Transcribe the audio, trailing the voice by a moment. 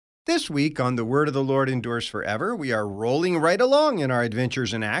This week on The Word of the Lord Endures Forever, we are rolling right along in our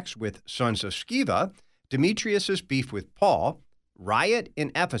adventures in Acts with sons of Sceva, Demetrius' beef with Paul, riot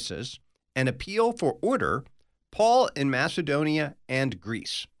in Ephesus, an appeal for order, Paul in Macedonia and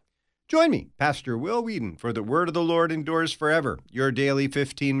Greece. Join me, Pastor Will Whedon, for The Word of the Lord Endures Forever, your daily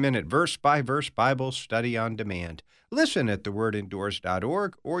 15-minute verse-by-verse Bible study on demand. Listen at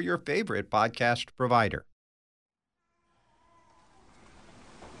thewordendures.org or your favorite podcast provider.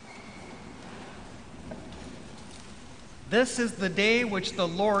 This is the day which the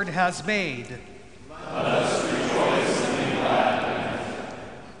Lord has made. Let us rejoice and be glad in it.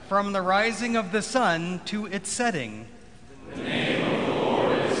 From the rising of the sun to its setting, the name of the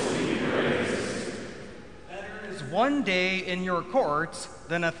Lord is to be praised. Better is one day in your courts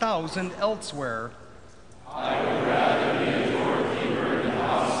than 1,000 elsewhere. I would rather be a doorkeeper in the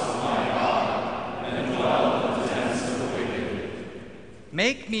house of my God than dwell in the tents of the wicked.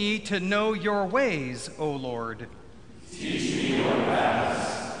 Make me to know your ways, O Lord. Teach me your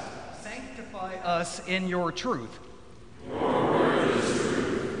paths. Sanctify us in your truth. Your word is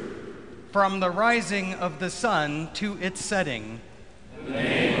truth. From the rising of the sun to its setting, the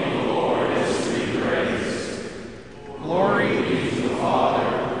name of the Lord is to be praised. Glory be to the Father,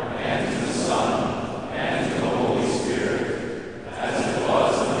 and to the Son, and to the Holy Spirit, as it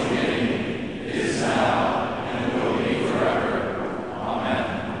was in the beginning, is now, and will be forever. Amen.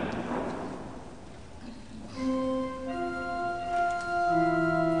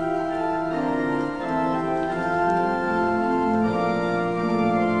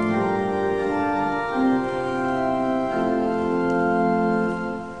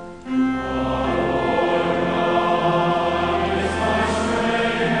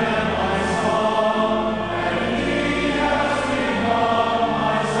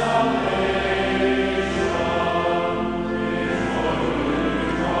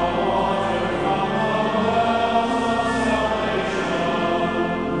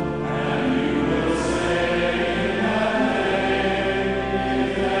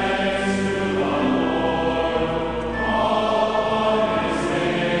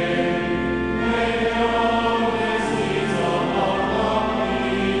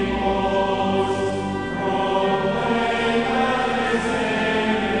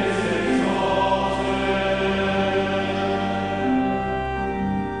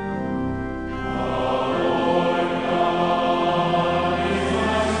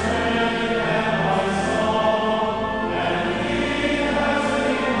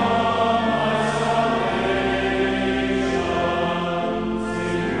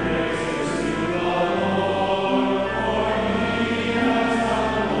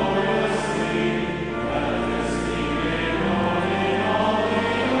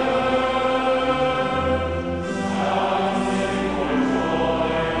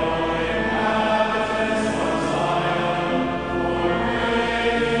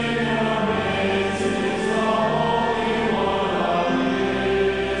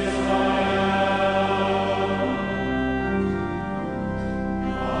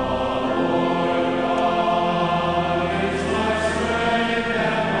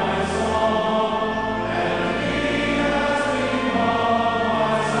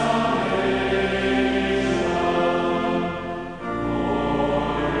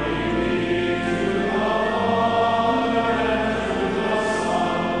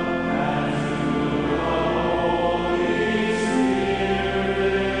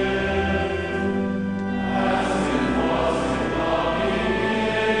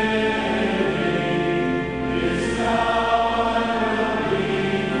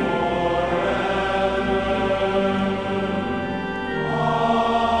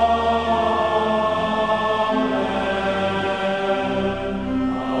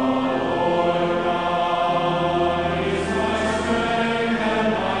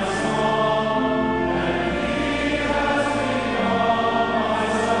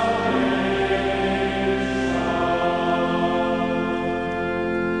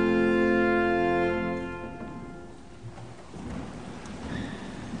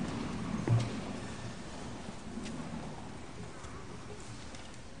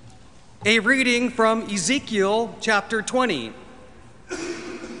 A reading from Ezekiel chapter 20.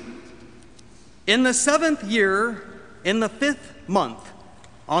 In the 7th year, in the 5th month,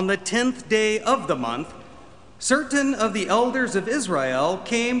 on the 10th day of the month, certain of the elders of Israel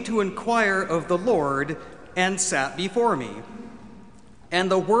came to inquire of the Lord and sat before me. And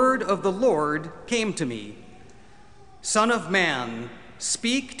the word of the Lord came to me. Son of man,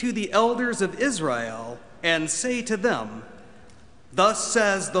 speak to the elders of Israel and say to them, Thus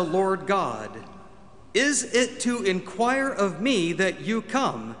says the Lord God, Is it to inquire of me that you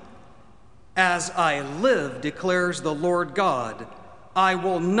come, As I live, declares the Lord God, I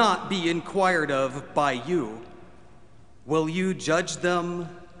will not be inquired of by you. Will you judge them,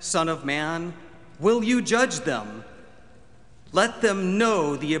 Son of Man? Will you judge them? Let them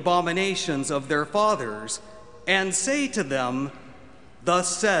know the abominations of their fathers, and say to them,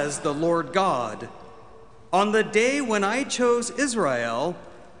 Thus says the Lord God, on the day when I chose Israel,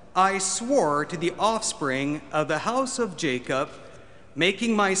 I swore to the offspring of the house of Jacob,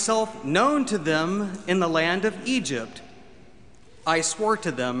 making myself known to them in the land of Egypt. I swore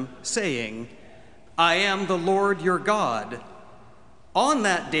to them, saying, I am the Lord your God. On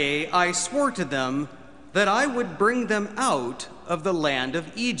that day I swore to them that I would bring them out of the land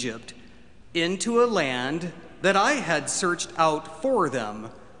of Egypt into a land that I had searched out for them,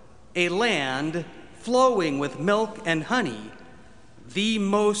 a land flowing with milk and honey, the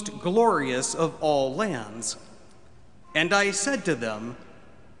most glorious of all lands. And I said to them,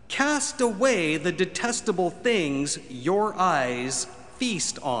 Cast away the detestable things your eyes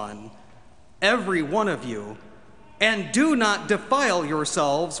feast on, every one of you, and do not defile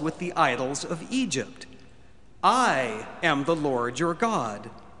yourselves with the idols of Egypt. I am the Lord your God.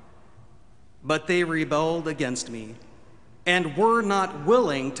 But they rebelled against me and were not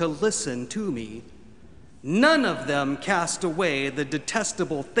willing to listen to me. None of them cast away the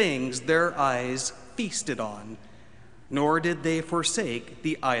detestable things their eyes feasted on, nor did they forsake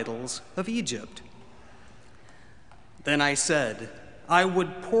the idols of Egypt. Then I said, I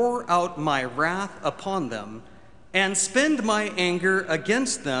would pour out my wrath upon them and spend my anger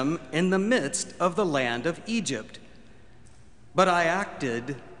against them in the midst of the land of Egypt. But I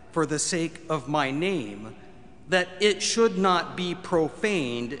acted for the sake of my name, that it should not be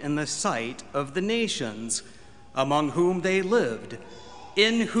profaned in the sight of the nations among whom they lived,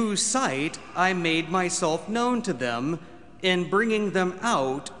 in whose sight I made myself known to them in bringing them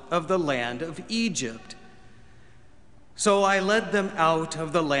out of the land of Egypt. So I led them out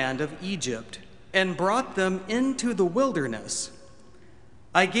of the land of Egypt and brought them into the wilderness.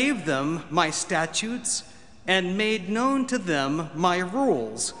 I gave them my statutes and made known to them my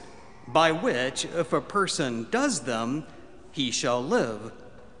rules, by which, if a person does them, he shall live.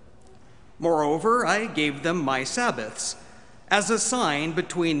 Moreover, I gave them my Sabbaths as a sign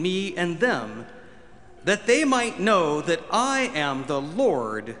between me and them, that they might know that I am the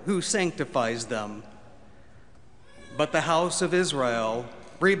Lord who sanctifies them. But the house of Israel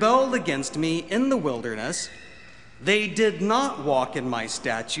rebelled against me in the wilderness. They did not walk in my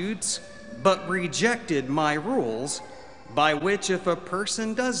statutes, but rejected my rules, by which if a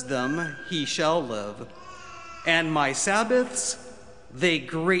person does them, he shall live. And my Sabbaths they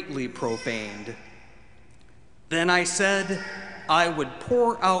greatly profaned. Then I said, I would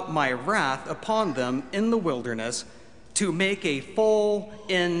pour out my wrath upon them in the wilderness to make a full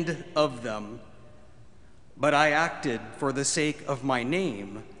end of them. But I acted for the sake of my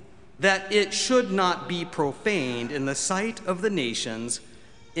name, that it should not be profaned in the sight of the nations,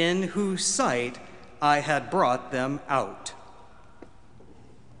 in whose sight I had brought them out.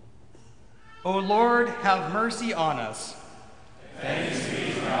 O Lord, have mercy on us. Thanks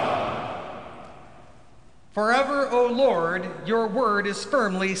be to God. Forever, O Lord, your word is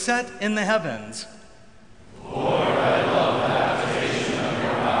firmly set in the heavens. Lord, I love the habitation of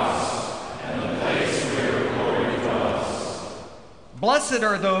your house and the place where your glory dwells. Blessed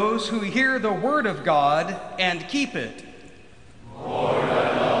are those who hear the word of God and keep it. Lord,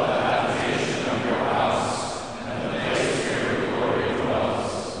 I love the habitation of your house and the place where your glory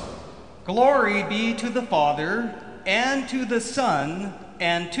dwells. Glory be to the Father, and to the Son,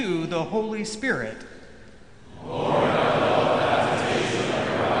 and to the Holy Spirit. Lord, I love the habitation of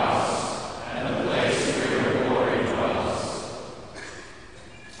your house and the place where your glory dwells.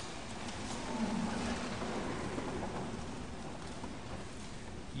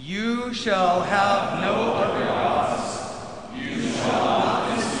 You shall have no other gods. You shall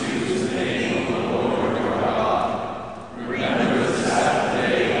not misuse the name of the Lord your God. Remember the Sabbath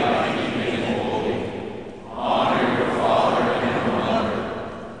day by keeping it holy. Honor your father and your mother.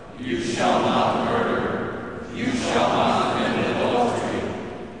 You shall not murder. You shall not commit adultery.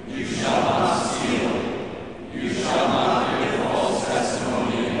 You shall not steal. You shall not give false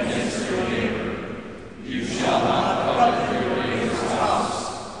testimony against your neighbor. You shall not covet your neighbor's house.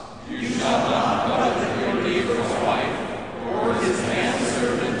 You shall not covet your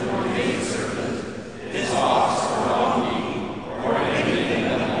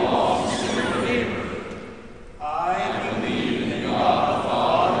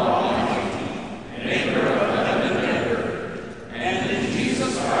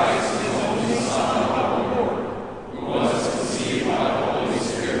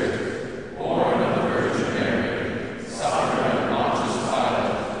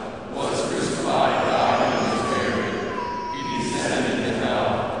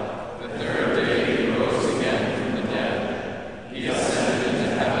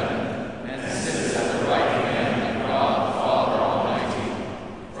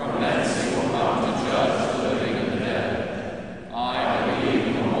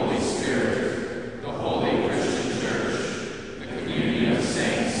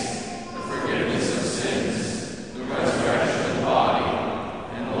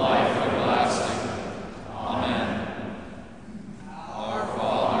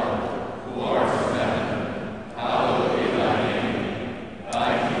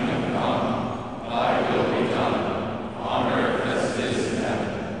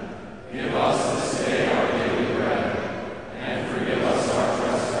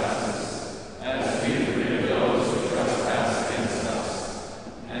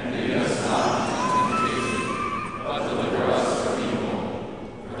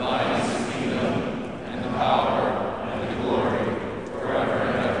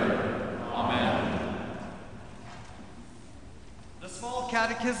Small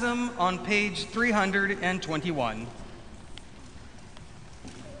Catechism on page 321.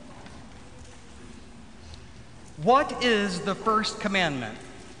 What is the first commandment?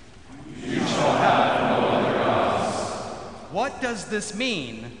 You shall have no other gods. What does this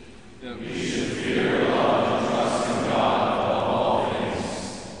mean? That we should fear, love, and trust in God above all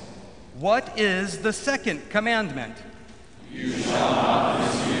things. What is the second commandment? You shall not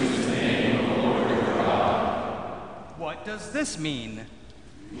misuse the name of the Lord your God. What does this mean?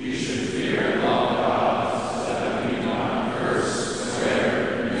 We should fear and love God so that we do not curse,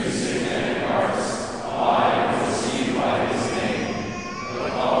 swear, use satanic arts, lie, or deceive by his name, but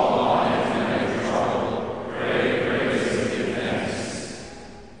call upon him in every trouble, pray, praise, and give thanks.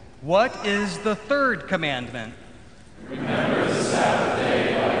 What is the third commandment? Remember the Sabbath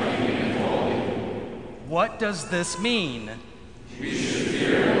day by keeping it holy. What does this mean? We should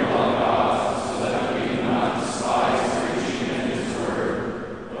fear and love God so that we do not despise preaching and his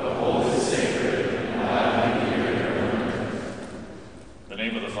word, but hold it sacred and have an ear to learn. In the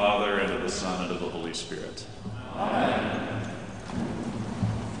name of the Father, and of the Son, and of the Holy Spirit. Amen.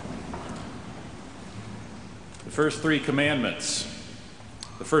 The first three commandments,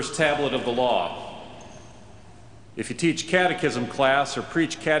 the first tablet of the law. If you teach catechism class or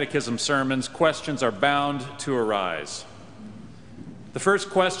preach catechism sermons, questions are bound to arise. The first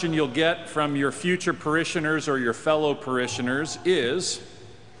question you'll get from your future parishioners or your fellow parishioners is,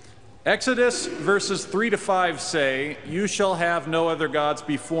 Exodus verses 3 to 5 say, "You shall have no other gods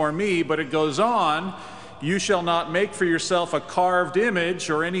before me," but it goes on, "You shall not make for yourself a carved image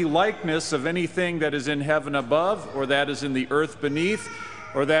or any likeness of anything that is in heaven above, or that is in the earth beneath,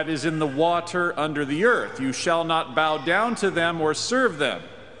 or that is in the water under the earth. You shall not bow down to them or serve them."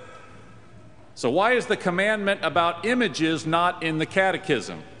 So why is the commandment about images not in the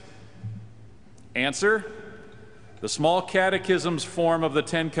catechism? Answer: the Small Catechism's form of the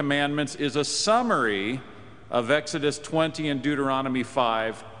Ten Commandments is a summary of Exodus 20 and Deuteronomy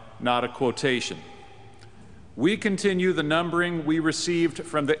 5, not a quotation. We continue the numbering we received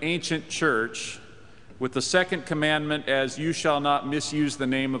from the ancient church with the second commandment as "You shall not misuse the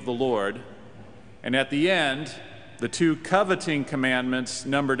name of the Lord," and at the end, the two coveting commandments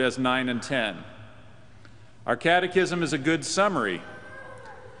numbered as 9 and 10. Our catechism is a good summary.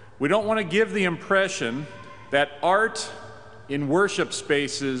 We don't want to give the impression that art in worship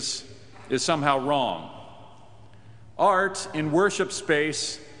spaces is somehow wrong. Art in worship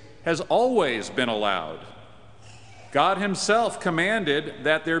space has always been allowed. God himself commanded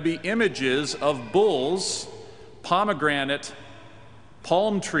that there be images of bulls, pomegranate,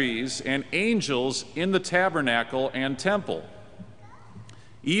 palm trees, and angels in the tabernacle and temple.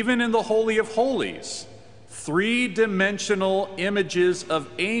 Even in the Holy of Holies, three-dimensional images of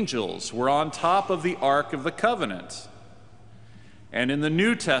angels were on top of the Ark of the Covenant. And in the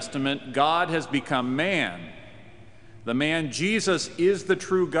New Testament, God has become man. The man Jesus is the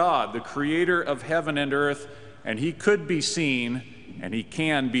true God, the creator of heaven and earth, and he could be seen and he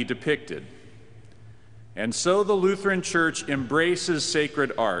can be depicted. And so the Lutheran Church embraces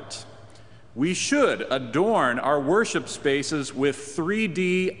sacred art. We should adorn our worship spaces with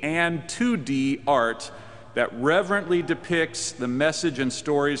 3D and 2D art that reverently depicts the message and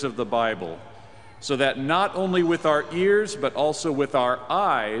stories of the Bible, so that not only with our ears, but also with our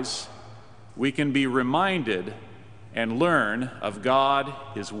eyes, we can be reminded and learn of God,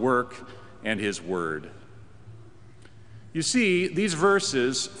 his work, and his word. You see, these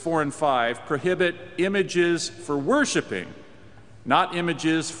verses 4 and 5 prohibit images for worshiping, not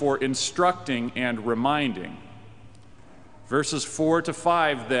images for instructing and reminding. Verses 4 to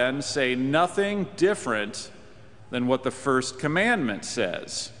 5 then say nothing different than what the first commandment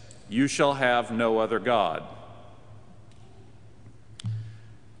says: "You shall have no other God."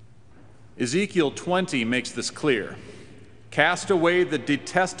 Ezekiel 20 makes this clear. "Cast away the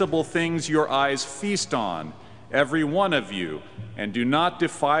detestable things your eyes feast on, every one of you, and do not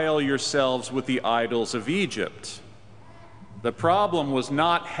defile yourselves with the idols of Egypt." The problem was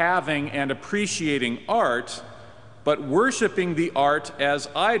not having and appreciating art, but worshiping the art as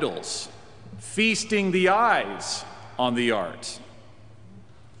idols, feasting the eyes on the art.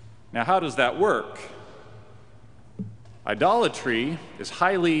 Now, how does that work? Idolatry is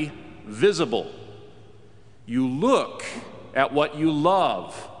highly visible. You look at what you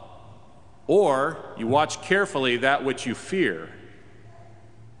love, or you watch carefully that which you fear.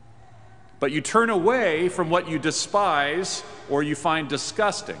 But you turn away from what you despise or you find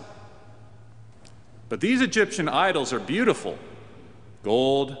disgusting. But these Egyptian idols are beautiful.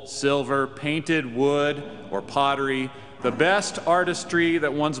 Gold, silver, painted wood, or pottery, the best artistry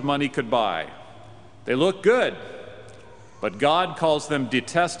that one's money could buy. They look good. but God calls them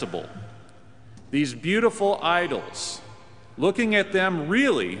detestable. These beautiful idols, looking at them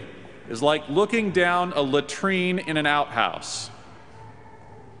really is like looking down a latrine in an outhouse.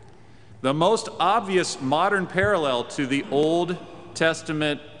 The most obvious modern parallel to the Old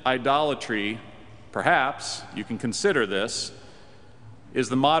Testament idolatry, perhaps, you can consider this, is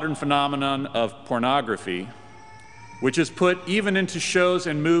the modern phenomenon of pornography, which is put even into shows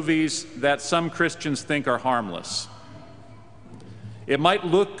and movies that some Christians think are harmless. It might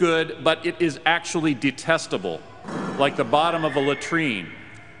look good, but it is actually detestable, like the bottom of a latrine.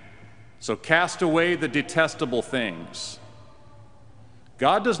 So cast away the detestable things.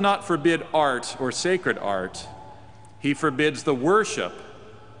 God does not forbid art or sacred art. He forbids the worship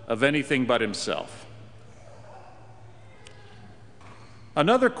of anything but himself.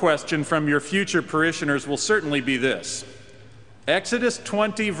 Another question from your future parishioners will certainly be this. Exodus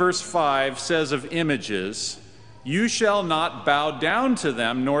 20, verse 5 says of images, "You shall not bow down to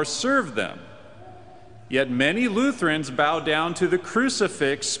them nor serve them." Yet many Lutherans bow down to the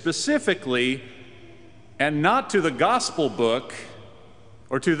crucifix specifically, and not to the gospel book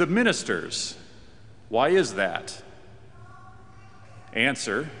or to the ministers. Why is that?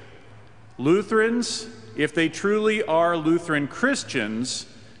 Answer: Lutherans, if they truly are Lutheran Christians,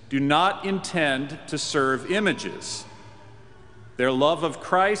 do not intend to serve images. Their love of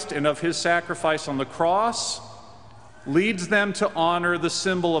Christ and of his sacrifice on the cross leads them to honor the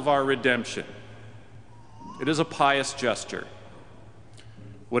symbol of our redemption. It is a pious gesture.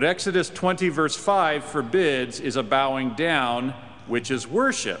 What Exodus 20, verse 5 forbids is a bowing down, which is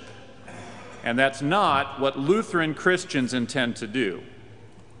worship. And that's not what Lutheran Christians intend to do.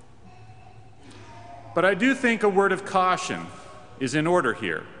 But I do think a word of caution is in order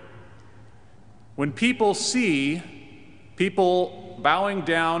here. When people see people bowing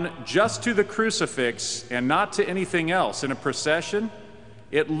down just to the crucifix and not to anything else in a procession,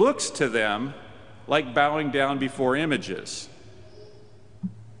 it looks to them like bowing down before images.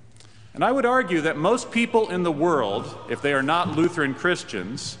 And I would argue that most people in the world, if they are not Lutheran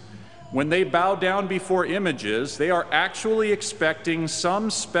Christians, when they bow down before images, they are actually expecting some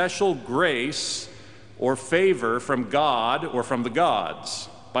special grace or favor from God or from the gods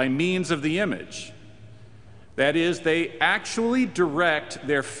by means of the image. That is, they actually direct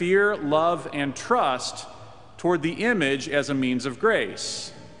their fear, love, and trust toward the image as a means of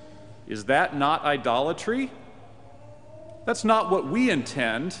grace. Is that not idolatry? That's not what we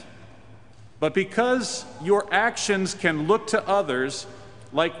intend. But because your actions can look to others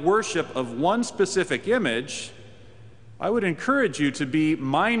like worship of one specific image, I would encourage you to be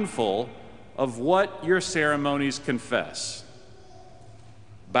mindful of what your ceremonies confess.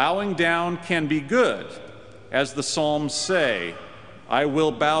 Bowing down can be good, as the Psalms say, "I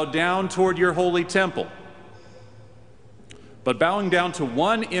will bow down toward your holy temple." But bowing down to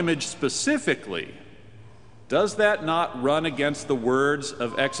one image specifically, does that not run against the words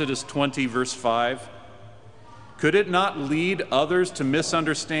of Exodus 20, verse 5? Could it not lead others to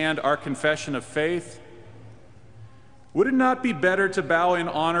misunderstand our confession of faith? Would it not be better to bow in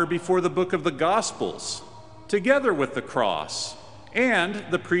honor before the book of the Gospels, together with the cross, and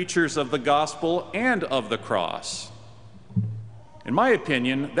the preachers of the gospel and of the cross? In my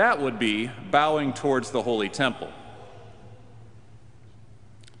opinion, that would be bowing towards the Holy Temple.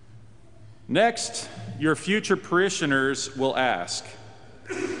 Next, your future parishioners will ask,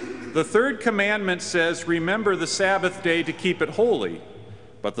 the third commandment says, "Remember the Sabbath day to keep it holy,"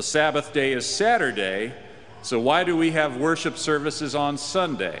 but the Sabbath day is Saturday, so why do we have worship services on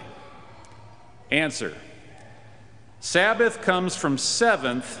Sunday? Answer: Sabbath comes from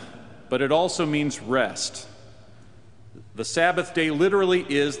seventh, but it also means rest. The Sabbath day literally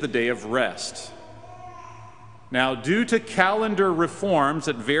is the day of rest. Now, due to calendar reforms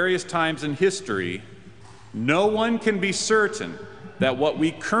at various times in history, no one can be certain that what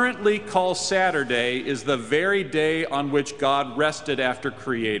we currently call Saturday is the very day on which God rested after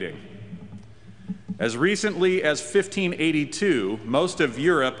creating. As recently as 1582, most of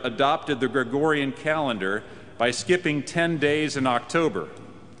Europe adopted the Gregorian calendar by skipping 10 days in October.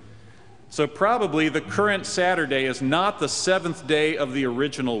 So probably the current Saturday is not the seventh day of the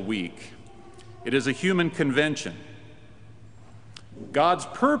original week. It is a human convention. God's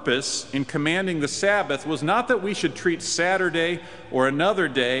purpose in commanding the Sabbath was not that we should treat Saturday or another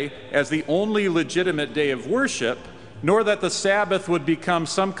day as the only legitimate day of worship, nor that the Sabbath would become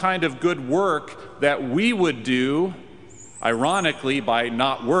some kind of good work that we would do, ironically, by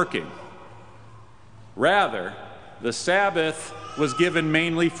not working. Rather, the Sabbath was given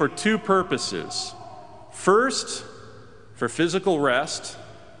mainly for two purposes. First, for physical rest,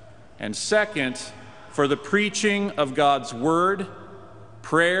 and second, for the preaching of God's word,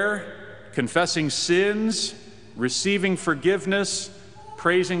 prayer, confessing sins, receiving forgiveness,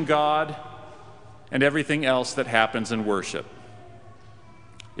 praising God, and everything else that happens in worship.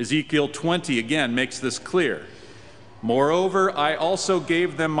 Ezekiel 20 again makes this clear. Moreover, I also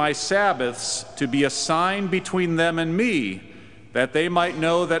gave them my Sabbaths to be a sign between them and me, that they might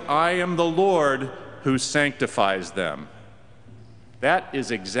know that I am the Lord who sanctifies them. That is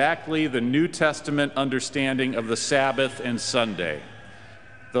exactly the New Testament understanding of the Sabbath and Sunday.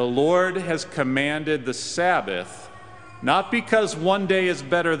 The Lord has commanded the Sabbath, not because one day is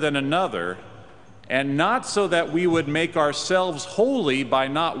better than another, and not so that we would make ourselves holy by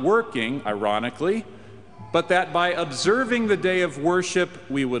not working, ironically, but that by observing the day of worship,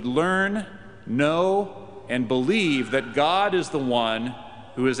 we would learn, know, and believe that God is the one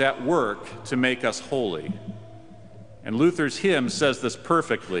who is at work to make us holy. And Luther's hymn says this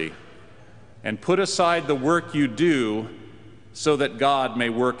perfectly, and put aside the work you do so that God may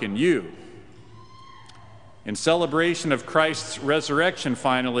work in you. In celebration of Christ's resurrection,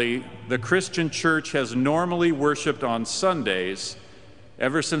 finally, the Christian church has normally worshiped on Sundays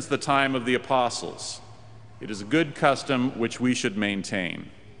ever since the time of the apostles. It is a good custom which we should maintain.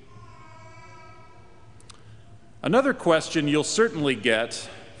 Another question you'll certainly get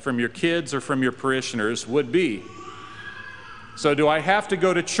from your kids or from your parishioners would be, so do I have to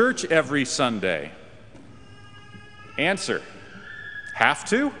go to church every Sunday? Answer, have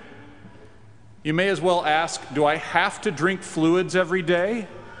to? You may as well ask, do I have to drink fluids every day?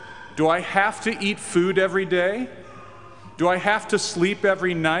 Do I have to eat food every day? Do I have to sleep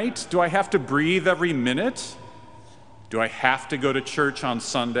every night? Do I have to breathe every minute? Do I have to go to church on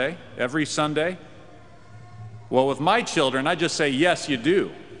Sunday, every Sunday? Well, with my children, I just say, yes, you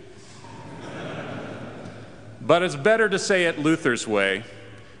do. But it's better to say it Luther's way.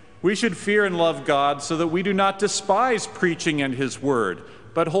 We should fear and love God so that we do not despise preaching and His word,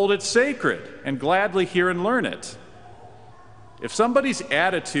 but hold it sacred and gladly hear and learn it. If somebody's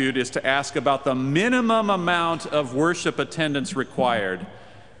attitude is to ask about the minimum amount of worship attendance required,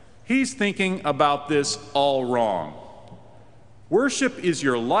 he's thinking about this all wrong. Worship is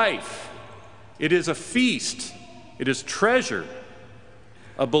your life. It is a feast. It is treasure.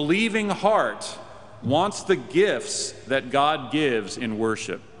 A believing heart wants the gifts that God gives in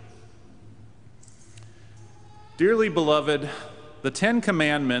worship. Dearly beloved, the Ten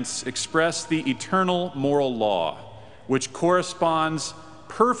Commandments express the eternal moral law, which corresponds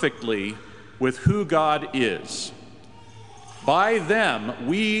perfectly with who God is. By them,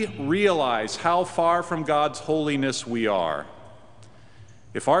 we realize how far from God's holiness we are.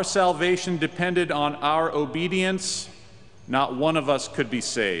 If our salvation depended on our obedience, not one of us could be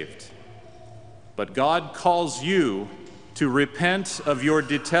saved. But God calls you to repent of your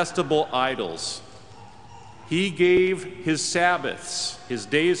detestable idols. He gave His Sabbaths, His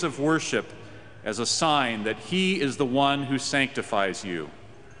days of worship, as a sign that He is the one who sanctifies you.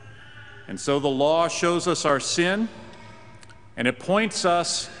 And so the law shows us our sin, and it points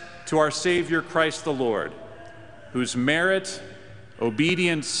us to our Savior Christ the Lord, whose merit,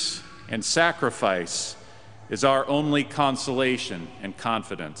 obedience, and sacrifice is our only consolation and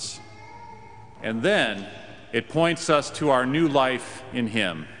confidence. And then it points us to our new life in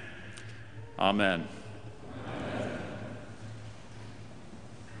Him. Amen.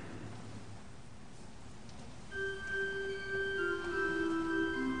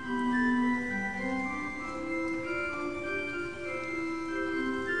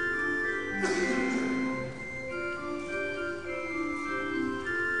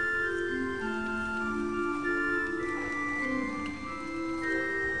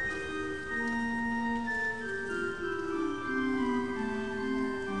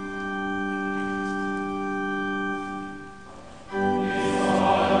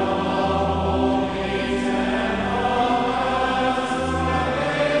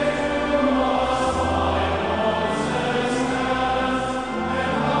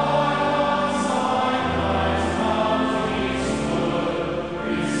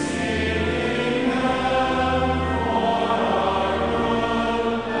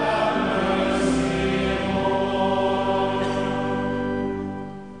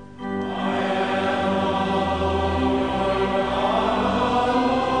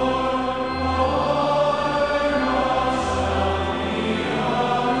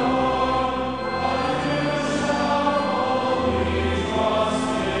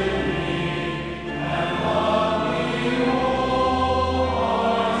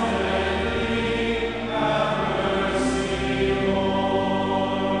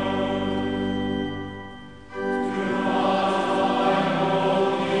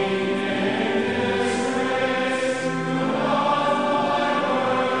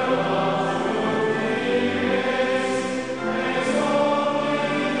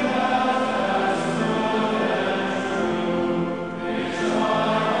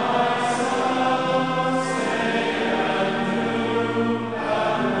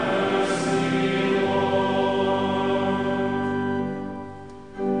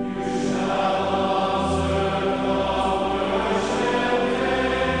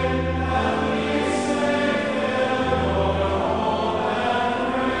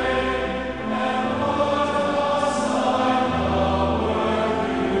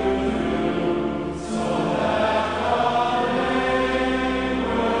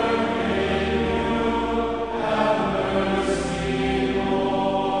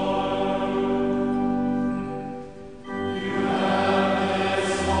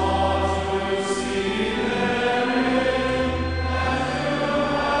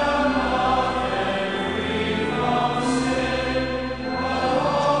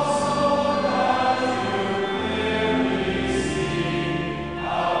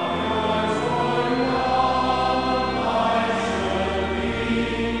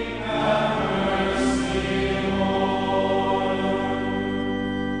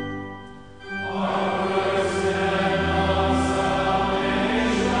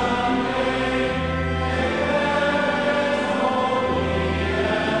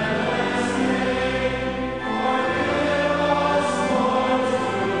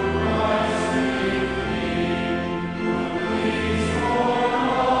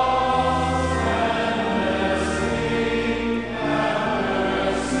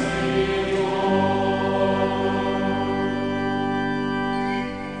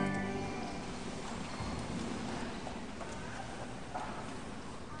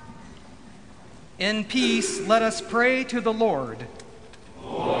 In peace, let us pray to the Lord.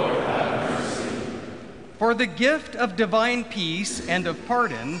 Lord, have mercy. For the gift of divine peace and of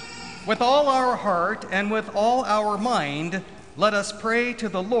pardon, with all our heart and with all our mind, let us pray to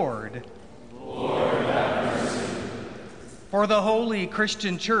the Lord. Lord, have mercy. For the holy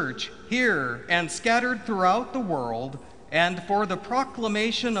Christian Church, here and scattered throughout the world, and for the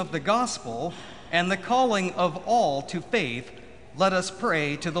proclamation of the gospel and the calling of all to faith, let us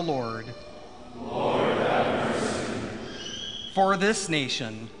pray to the Lord. Lord, have mercy. For this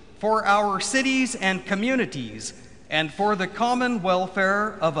nation, for our cities and communities, and for the common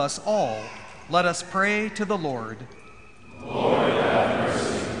welfare of us all, let us pray to the Lord. Lord, have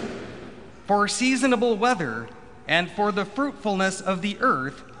mercy. For seasonable weather, and for the fruitfulness of the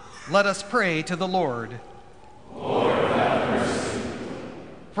earth, let us pray to the Lord. Lord, have mercy.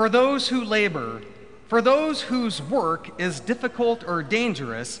 For those who labor, for those whose work is difficult or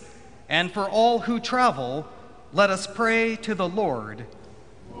dangerous, and for all who travel, let us pray to the Lord.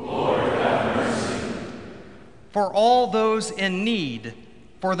 Lord, have mercy. For all those in need,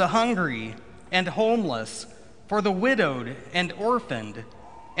 for the hungry and homeless, for the widowed and orphaned,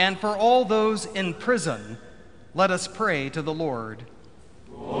 and for all those in prison, let us pray to the Lord.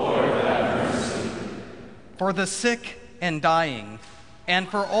 Lord, have mercy. For the sick and dying, and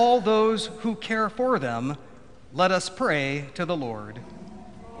for all those who care for them, let us pray to the Lord.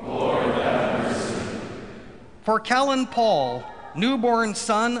 Lord, have mercy. For Callan Paul, newborn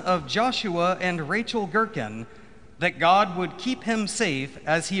son of Joshua and Rachel Gherkin, that God would keep him safe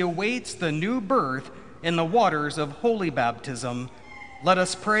as he awaits the new birth in the waters of holy baptism, let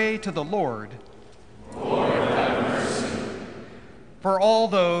us pray to the Lord. Lord, have mercy. For all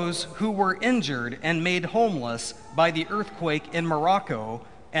those who were injured and made homeless by the earthquake in Morocco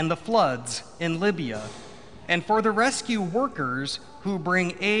and the floods in Libya, and for the rescue workers who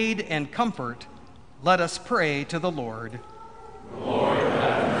bring aid and comfort, let us pray to the Lord. Lord,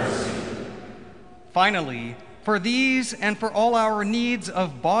 have mercy. Finally, for these and for all our needs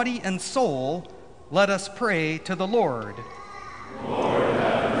of body and soul, let us pray to the Lord. Lord,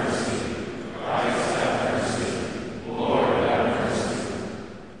 have mercy. Christ, have mercy. Lord, have mercy.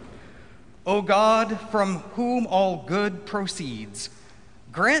 O God, from whom all good proceeds,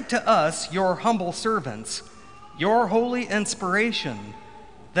 grant to us, your humble servants, your holy inspiration,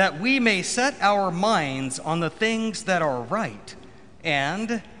 that we may set our minds on the things that are right,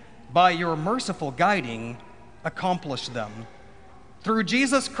 and, by your merciful guiding, accomplish them. Through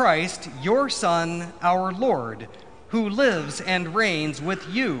Jesus Christ, your Son, our Lord, who lives and reigns with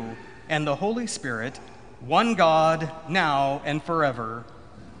you and the Holy Spirit, one God, now and forever.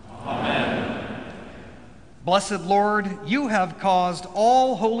 Amen. Blessed Lord, you have caused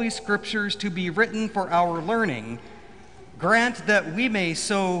all holy scriptures to be written for our learning. Grant that we may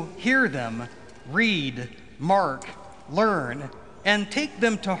so hear them, read, mark, learn, and take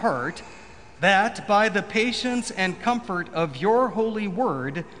them to heart, that by the patience and comfort of your holy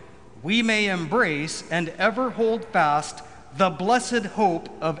word, we may embrace and ever hold fast the blessed hope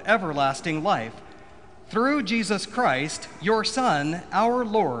of everlasting life. Through Jesus Christ, your Son, our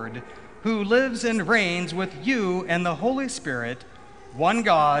Lord, who lives and reigns with you and the Holy Spirit, one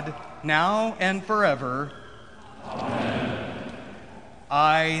God, now and forever. Amen.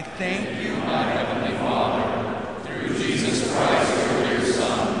 I thank you, my Heavenly Father, through Jesus Christ, your dear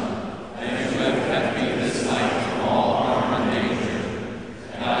Son, that you have kept me this night from all harm and danger.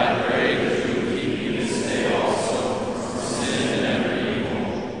 And I pray that you would keep me this day also from sin and every evil,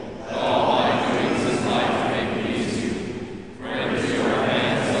 that all my doings in life may please you. For into your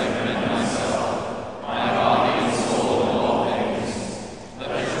hands I commend myself, my body and soul and all things.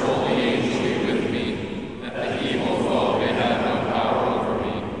 Let your holy angel be with me, that the evil foe may have no power over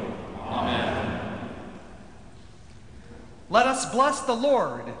me. Amen. let us bless the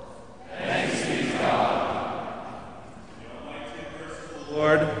Lord. Thanks be to God.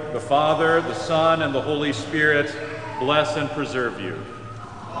 Lord, the Father, the Son, and the Holy Spirit, bless and preserve you.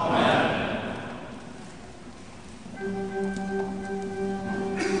 Amen.